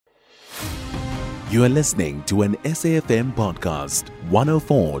You are listening to an SAFM podcast,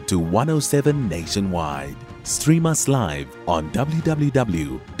 104 to 107 nationwide. Stream us live on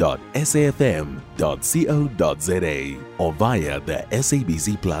www.safm.co.za or via the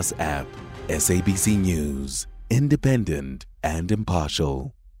SABC Plus app. SABC News, independent and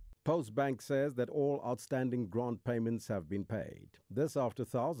impartial. Postbank says that all outstanding grant payments have been paid. This after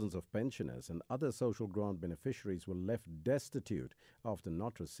thousands of pensioners and other social grant beneficiaries were left destitute after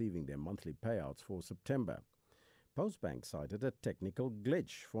not receiving their monthly payouts for September. Postbank cited a technical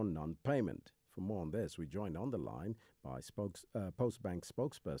glitch for non-payment. For more on this, we joined on the line by Postbank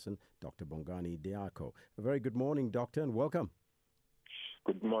Spokesperson, Dr. Bongani Diako. A very good morning, Doctor, and welcome.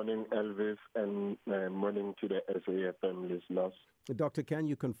 Good morning, Elvis, and morning to the SAFM listeners. Doctor, can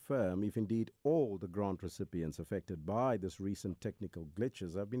you confirm if indeed all the grant recipients affected by this recent technical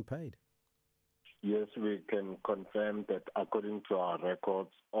glitches have been paid? Yes, we can confirm that according to our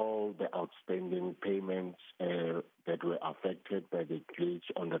records, all the outstanding payments that were affected by the glitch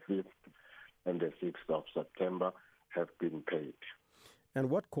on the 5th and the 6th of September have been paid.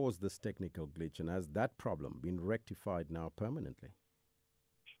 And what caused this technical glitch, and has that problem been rectified now permanently?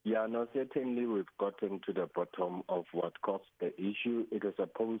 Yeah, no, certainly we've gotten to the bottom of what caused the issue. It is a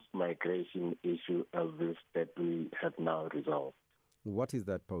post-migration issue, Elvis, that we have now resolved. What is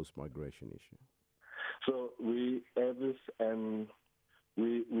that post-migration issue? So we have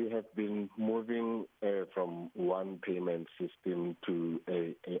been moving from one payment system to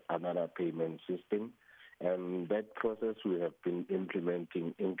another payment system. And that process we have been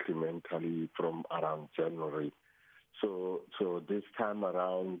implementing incrementally from around January. So this time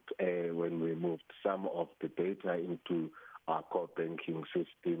around, when we moved some of the data into our core banking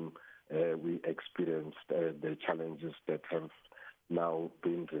system, we experienced the challenges that have now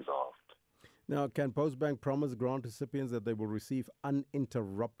been resolved. Now, can Postbank promise grant recipients that they will receive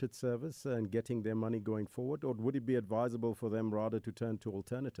uninterrupted service and getting their money going forward, or would it be advisable for them rather to turn to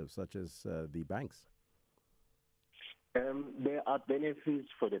alternatives such as the banks? There are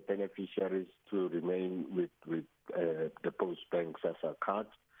benefits for the beneficiaries to remain with the Postbank SASA card.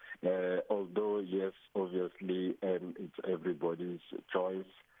 Although, yes, obviously, it's everybody's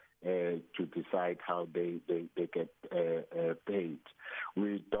choice to decide how they get paid.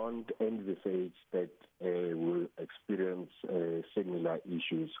 We don't envisage that we'll experience similar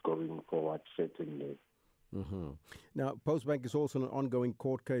issues going forward, certainly. Mm-hmm. Now, Postbank is also in an ongoing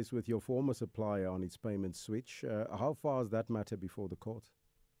court case with your former supplier on its payment switch. How far is that matter before the court?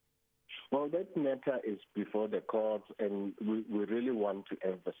 Well, that matter is before the court, and we really want to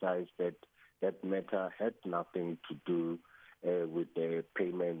emphasize that that matter had nothing to do with the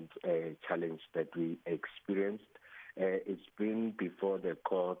payment challenge that we experienced. It's been before the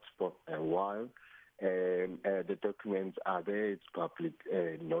court for a while. The documents are there, it's public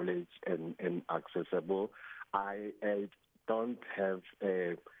knowledge and accessible. I don't have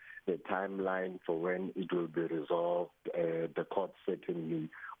the timeline for when it will be resolved. The court certainly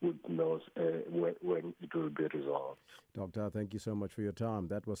would know when it will be resolved. Doctor, thank you so much for your time.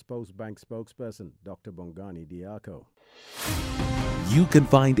 That was Postbank Spokesperson, Dr. Bongani Diako. You can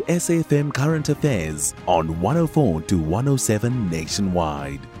find SAFM Current Affairs on 104 to 107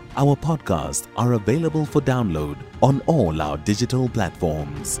 nationwide. Our podcasts are available for download on all our digital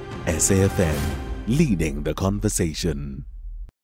platforms. SAFM, leading the conversation.